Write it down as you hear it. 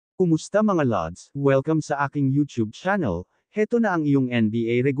Kumusta mga Lods? Welcome sa aking YouTube channel. Heto na ang iyong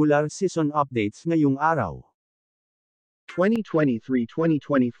NBA regular season updates ngayong araw.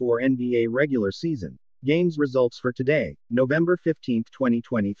 2023-2024 NBA regular season games results for today, November 15,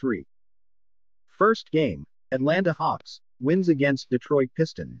 2023. First game, Atlanta Hawks wins against Detroit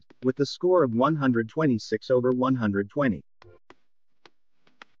Pistons with the score of 126/120.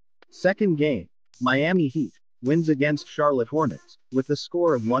 Second game, Miami Heat wins against Charlotte Hornets with the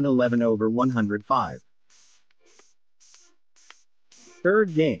score of 111/105. Third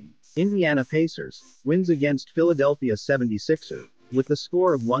game, Indiana Pacers wins against Philadelphia 76ers with the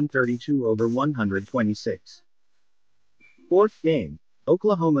score of 132/126. Fourth game,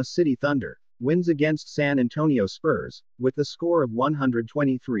 Oklahoma City Thunder wins against San Antonio Spurs with the score of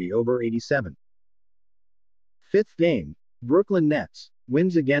 123/87. Fifth game, Brooklyn Nets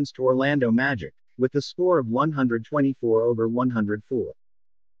wins against Orlando Magic with the score of 124/104.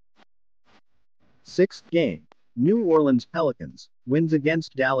 Sixth game, New Orleans Pelicans wins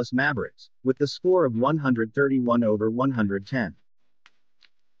against Dallas Mavericks with the score of 131/110.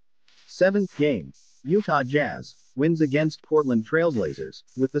 Seventh game, Utah Jazz wins against Portland Trailblazers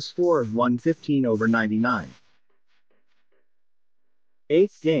with the score of 115/99.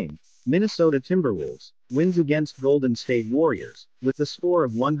 Eighth game, Minnesota Timberwolves wins against Golden State Warriors with the score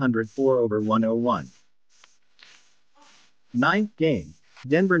of 104/101. Ninth game,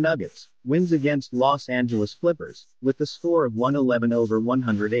 Denver Nuggets wins against Los Angeles Clippers with the score of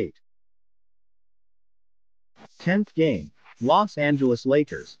 111/108. 10th game, Los Angeles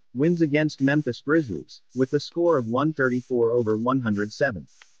Lakers wins against Memphis Grizzlies with the score of 134/107.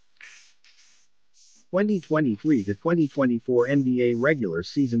 2023-2024 NBA regular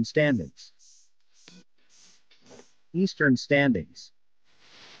season standings. Eastern standings.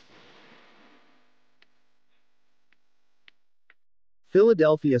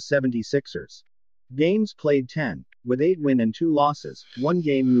 Philadelphia 76ers. Games played 10, with 8 wins and 2 losses, 1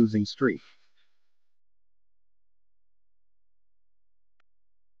 game losing streak.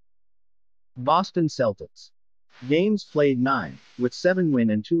 Boston Celtics. Games played 9, with 7 wins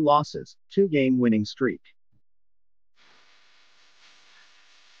and 2 losses, 2 game winning streak.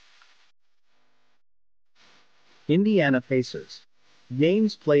 Indiana Pacers.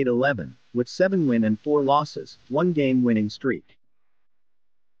 Games played 11, with 7 wins and 4 losses, 1 game winning streak.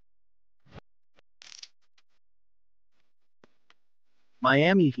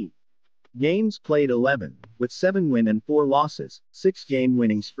 Miami Heat. Games played 11, with 7 wins and 4 losses, 6 game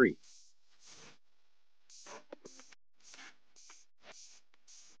winning streak.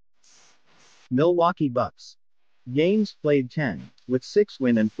 Milwaukee Bucks. Games played 10, with 6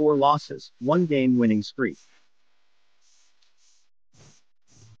 wins and 4 losses, 1 game winning streak.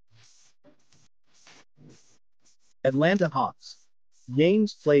 Atlanta Hawks.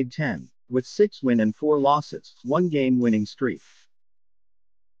 Games played 10, with 6 wins and 4 losses, 1 game winning streak.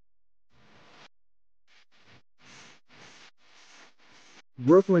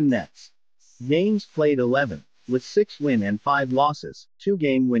 Brooklyn Nets. Games played 11, with 6 wins and 5 losses, 2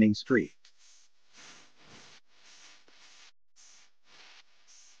 game winning streak.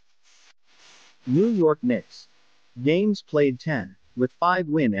 New York Knicks. Games played 10, with 5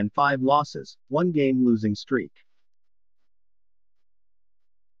 wins and 5 losses, 1 game losing streak.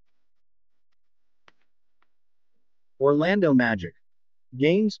 Orlando Magic.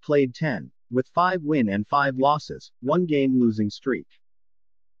 Games played 10, with 5 wins and 5 losses, 1 game losing streak.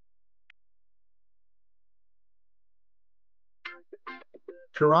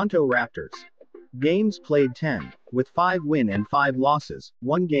 Toronto Raptors. Games played 10, with 5 wins and 5 losses,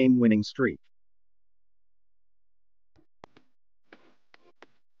 1 game winning streak.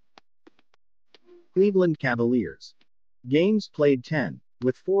 Cleveland Cavaliers. Games played 10,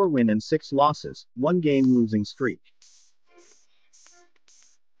 with 4 wins and 6 losses, 1 game losing streak.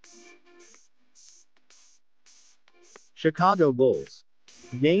 Chicago Bulls.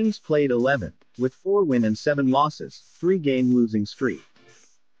 Games played 11, with 4 wins and 7 losses, 3 game losing streak.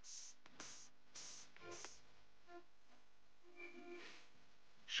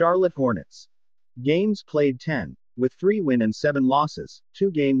 Charlotte Hornets. Games played 10, with 3 wins and 7 losses, 2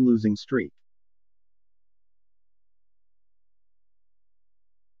 game losing streak.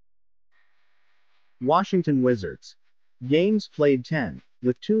 Washington Wizards. Games played 10,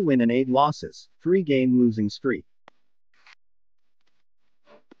 with 2 wins and 8 losses, 3 game losing streak.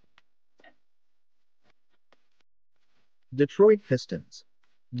 Detroit Pistons.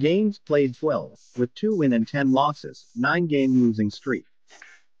 Games played 12, with 2 wins and 10 losses, 9 game losing streak.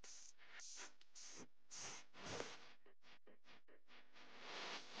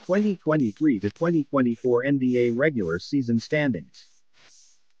 (2023-2024 NBA regular season standings).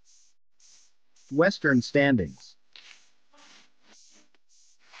 Western standings.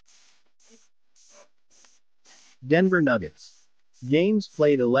 Denver Nuggets. Games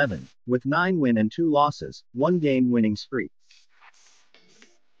played 11, with 9 win and 2 losses, 1 game winning streak.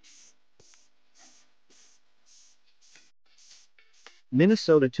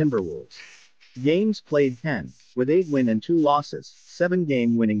 Minnesota Timberwolves. Games played 10, with 8 win and 2 losses, 7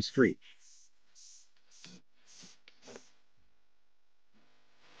 game winning streak.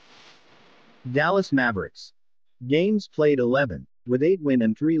 Dallas Mavericks. Games played 11, with 8 win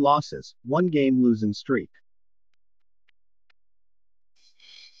and 3 losses, 1 game losing streak.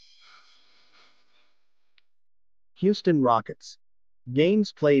 Houston Rockets.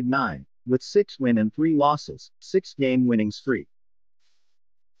 Games played 9, with 6 win and 3 losses, 6 game winning streak.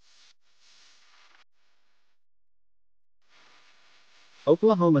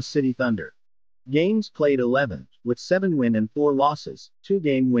 Oklahoma City Thunder. Games played 11, with 7 win and 4 losses, 2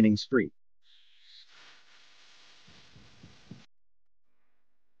 game winning streak.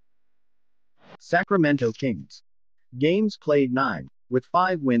 Sacramento Kings. Games played 9, with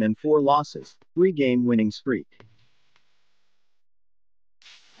 5 win and 4 losses, 3 game winning streak.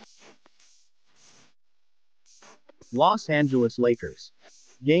 Los Angeles Lakers.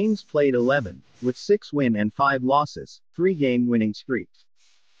 Games played 11, with 6 win and 5 losses, 3 game winning streak.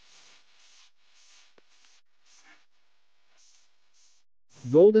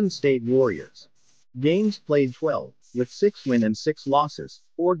 Golden State Warriors. Games played 12, with 6 win and 6 losses,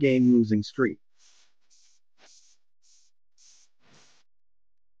 4 game losing streak.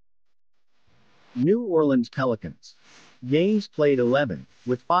 New Orleans Pelicans. Games played 11,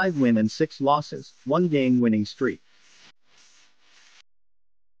 with 5 win and 6 losses, 1 game winning streak.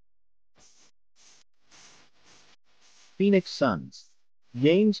 Phoenix Suns.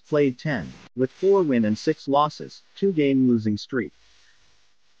 Games played 10, with 4 win and 6 losses, 2 game losing streak.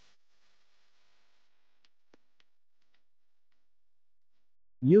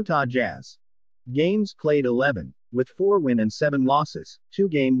 Utah Jazz. Games played 11, with 4 win and 7 losses, 2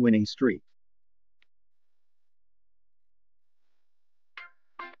 game winning streak.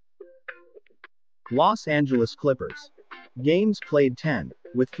 Los Angeles Clippers. Games played 10,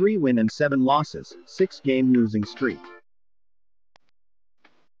 with 3 win and 7 losses, 6 game losing streak.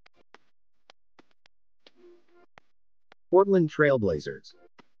 Portland Trail Blazers.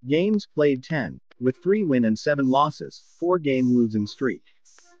 Games played 10, with 3 win and 7 losses, 4 game losing streak.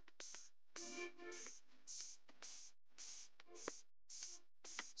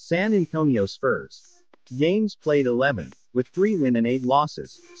 San Antonio Spurs. Games played 11, with 3 win and 8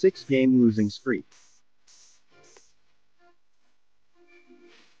 losses, 6 game losing streak.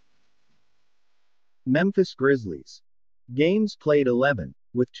 Memphis Grizzlies. Games played 11,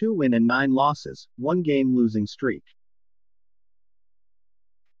 with 2 win and 9 losses, 1 game losing streak.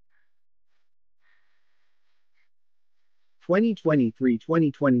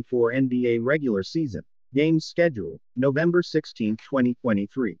 (2023-2024) NBA regular season. Games schedule, November 16,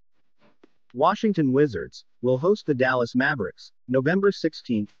 2023. Washington Wizards will host the Dallas Mavericks, November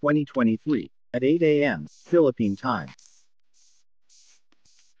 16, 2023, at 8 a.m. Philippine time.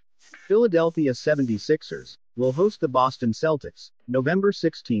 Philadelphia 76ers will host the Boston Celtics, November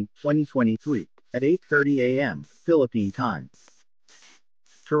 16, 2023, at 8:30 a.m. Philippine time.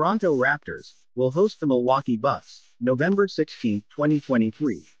 Toronto Raptors will host the Milwaukee Bucks, November 16,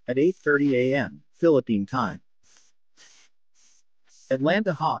 2023, at 8:30 a.m. Philippine time.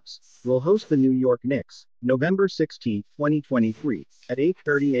 Atlanta Hawks will host the New York Knicks, November 16, 2023, at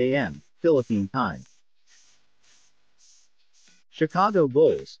 8:30 a.m. Philippine time. Chicago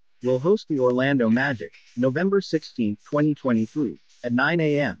Bulls will host the Orlando Magic, November 16, 2023, at 9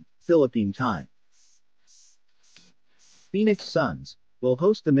 a.m. Philippine time. Phoenix Suns will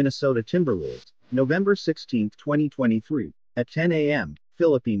host the Minnesota Timberwolves, November 16, 2023, at 10 a.m.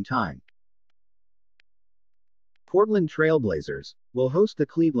 Philippine time. Portland Trail Blazers will host the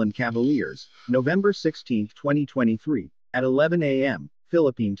Cleveland Cavaliers, November 16, 2023, at 11 a.m.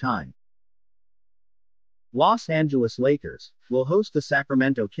 Philippine time. Los Angeles Lakers will host the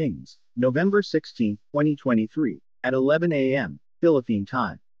Sacramento Kings, November 16, 2023, at 11 a.m. Philippine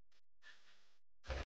time.